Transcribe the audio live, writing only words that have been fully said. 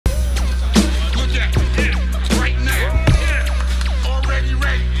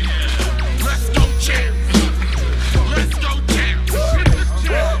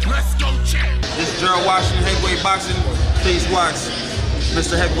Heavyweight Boxing, please watch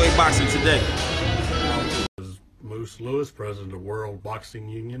Mr. Heavyweight Boxing today. Moose Lewis, President of World Boxing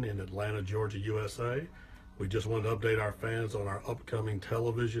Union in Atlanta, Georgia, USA. We just wanted to update our fans on our upcoming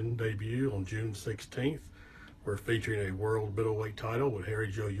television debut on June 16th. We're featuring a world middleweight title with Harry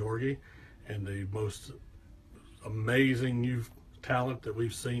Joe Yorgi and the most amazing new talent that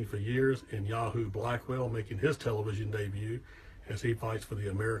we've seen for years in Yahu Blackwell, making his television debut as he fights for the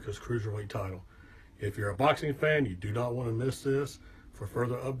America's Cruiserweight title. If you're a boxing fan, you do not want to miss this. For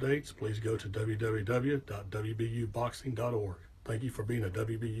further updates, please go to www.wbuboxing.org. Thank you for being a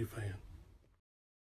WBU fan.